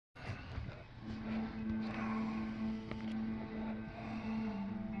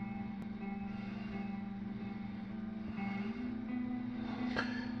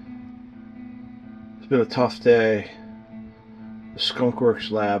been a tough day. The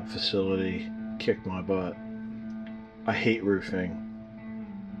Skunkworks lab facility kicked my butt. I hate roofing,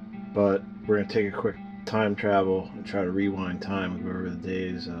 but we're going to take a quick time travel and try to rewind time and go over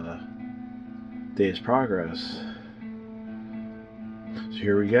the day's progress. So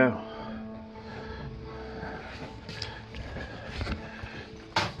here we go.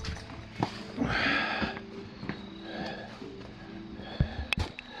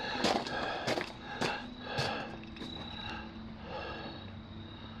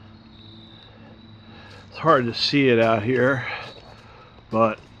 Hard to see it out here,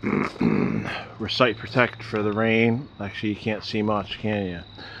 but we're site protected for the rain. Actually, you can't see much, can you?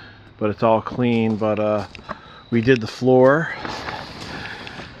 But it's all clean. But we did the floor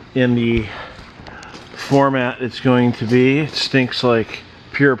in the format it's going to be. It stinks like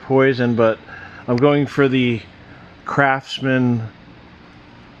pure poison, but I'm going for the Craftsman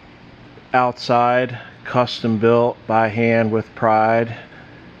outside, custom built by hand with pride,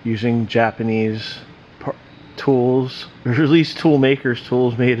 using Japanese tools, or at least tool makers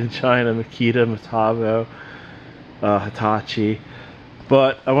tools made in China, Makita, Metabo, Hitachi.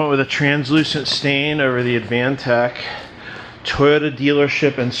 But I went with a translucent stain over the Advantech Toyota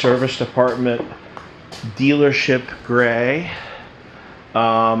dealership and service department dealership gray.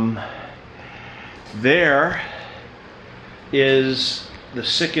 There is the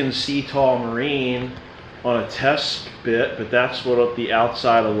Sicken Sea-Tall Marine on a test bit, but that's what the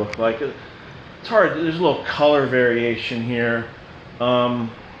outside will look like. It's hard, there's a little color variation here.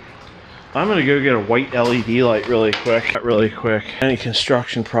 I'm gonna go get a white LED light really quick. Any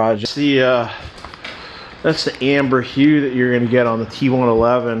construction project. That's the amber hue that you're gonna get on the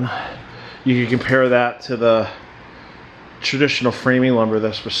T111. You can compare that to the traditional framing lumber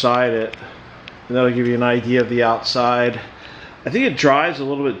that's beside it, and that'll give you an idea of the outside. I think it dries a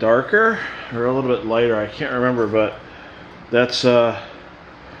little bit darker or a little bit lighter, I can't remember, but that's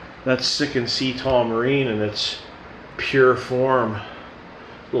Sicken Sea-Tall Marine in its pure form.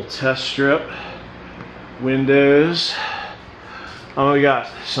 Little test strip, windows. We got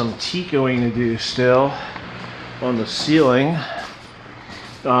some Ticoing to do still on the ceiling.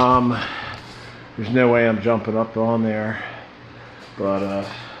 There's no way I'm jumping up on there, but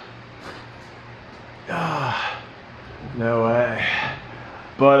no way.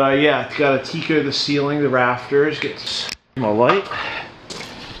 But yeah, it's got a Tico the ceiling, the rafters. Get my light.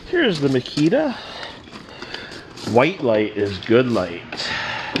 Here's the Makita. White light is good light.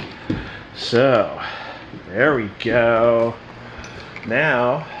 So, there we go.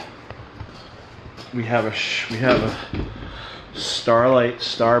 Now we have a Starlight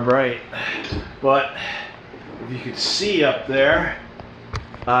Star-Brite. But if you could see up there,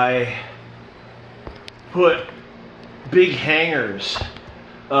 I put big hangers.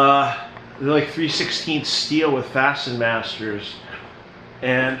 They're like 3/16 steel with fasten masters.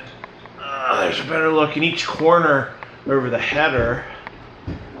 And there's a better look in each corner over the header,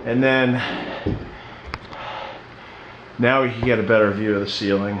 and then now we can get a better view of the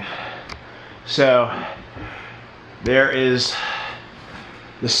ceiling. So there is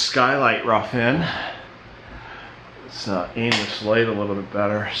the skylight rough-in. Let's aim this light a little bit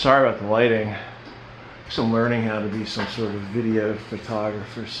better. Sorry about the lighting. I'm learning how to be some sort of video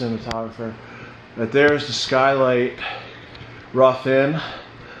photographer, cinematographer. But there's the skylight rough-in.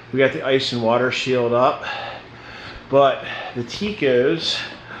 We got the ice and water shield up, but the Ticos,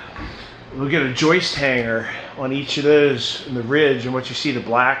 we'll get a joist hanger on each of those in the ridge, and what you see, the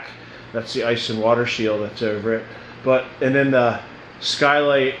black, that's the ice and water shield that's over it. And then the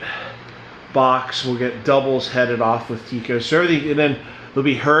skylight box will get doubles headed off with Ticos. So everything, and then there'll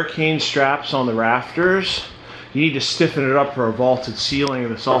be hurricane straps on the rafters. You need to stiffen it up for a vaulted ceiling,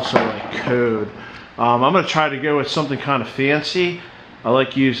 and it's also like code. I'm going to try to go with something kind of fancy. I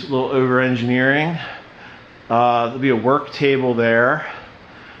like to use a little over-engineering. There'll be a work table there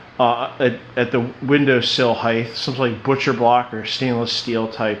at the windowsill height, something like butcher block or stainless steel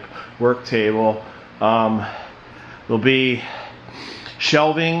type work table. There'll be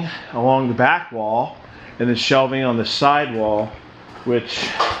shelving along the back wall, and then shelving on the side wall, which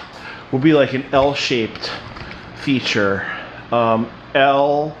will be like an L-shaped feature.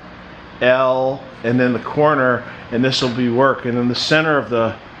 L, and then the corner, and this will be work, and then the center of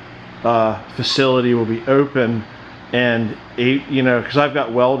the facility will be open, and because I've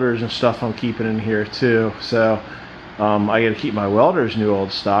got welders and stuff I'm keeping in here too, so I got to keep my welders new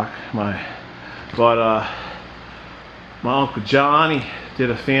old stock. My Uncle John, he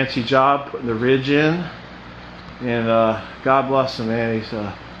did a fancy job putting the ridge in, and God bless him, man. He's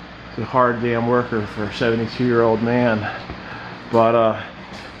a hard damn worker for a 72-year-old man. But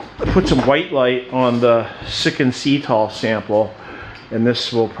put some white light on the Sikken Cetal sample, and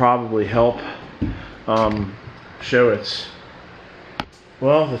this will probably help show its,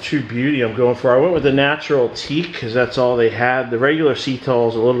 well, the true beauty I'm going for. I went with the natural teak because that's all they had. The regular Cetal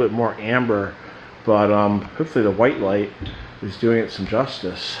is a little bit more amber, but hopefully the white light is doing it some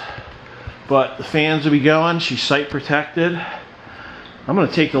justice. But the fans will be going. She's sight protected. I'm going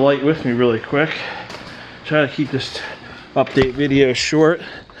to take the light with me really quick. Try to keep this update video short.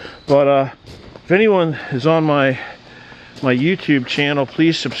 But if anyone is on my YouTube channel,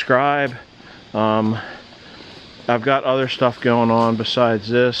 please subscribe. I've got other stuff going on besides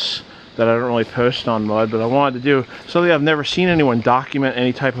this that I don't really post on Mud, but I wanted to do something I've never seen anyone document,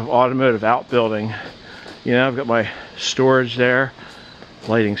 any type of automotive outbuilding. You know, I've got my storage there.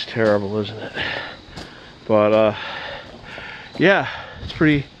 Lighting's terrible, isn't it? But yeah, it's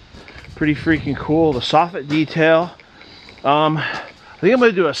pretty freaking cool. The soffit detail. I think I'm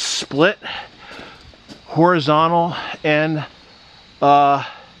gonna do a split horizontal and I'll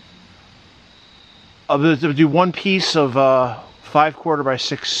do one piece of 5/4 by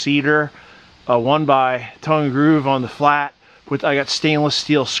 6 cedar, one by tongue and groove on the flat. I got stainless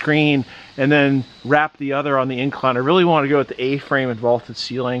steel screen, and then wrap the other on the incline. I really want to go with the A-frame and vaulted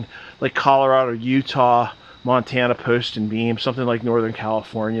ceiling, like Colorado, Utah, Montana post and beam, something like Northern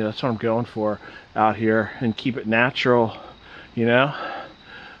California. That's what I'm going for out here, and keep it natural, you know.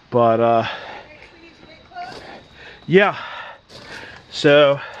 But yeah,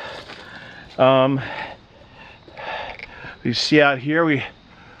 so you see out here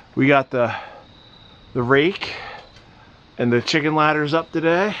we got the rake and the chicken ladders up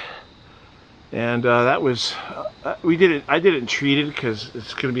today, and that was I didn't treat it because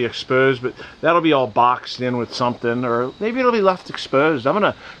it's going to be exposed, but that'll be all boxed in with something, or maybe it'll be left exposed. I'm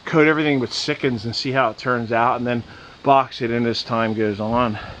going to coat everything with Sikkens and see how it turns out, and then box it in as time goes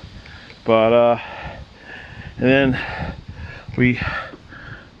on. But and then we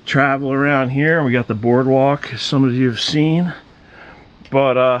travel around here, and we got the boardwalk, as some of you have seen.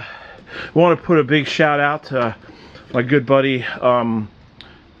 But I want to put a big shout out to my good buddy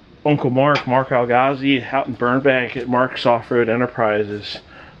Uncle Mark Algazi out in Burnbank at Mark's Off-Road Enterprises.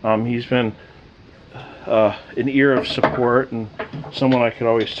 He's been an ear of support and someone I could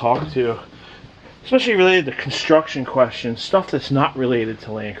always talk to, especially related to construction questions, stuff that's not related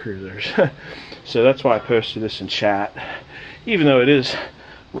to Land Cruisers. So that's why I posted this in chat. Even though it is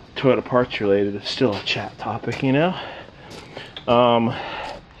Toyota parts related, it's still a chat topic, you know.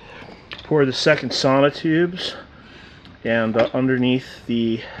 Pour the second sonotubes and underneath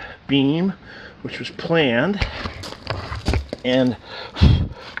the beam, which was planned, and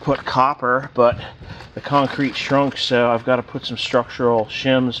put copper, but the concrete shrunk, so I've got to put some structural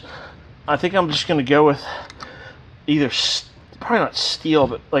shims. I think I'm just going to go with either probably not steel,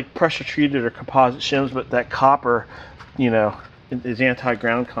 but like pressure treated or composite shims, but that copper, you know, is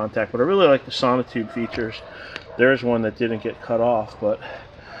anti-ground contact. But I really like the sonotube features. There's one that didn't get cut off, but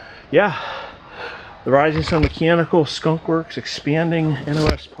yeah. The Rising Sun Mechanical Skunk Works expanding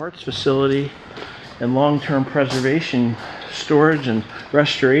NOS parts facility and long-term preservation, storage, and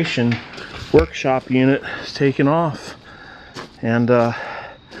restoration workshop unit is taking off. And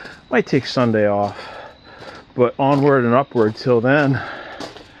might take Sunday off, but onward and upward till then.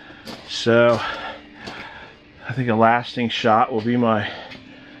 So I think a lasting shot will be my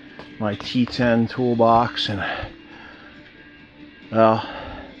T10 toolbox, and well,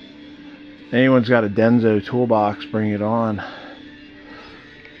 anyone's got a Denso toolbox, bring it on.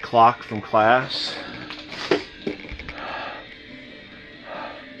 Clock from class.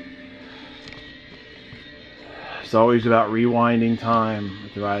 It's always about rewinding time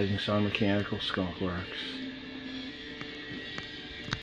at the Rising Sun Mechanical Skunk Works.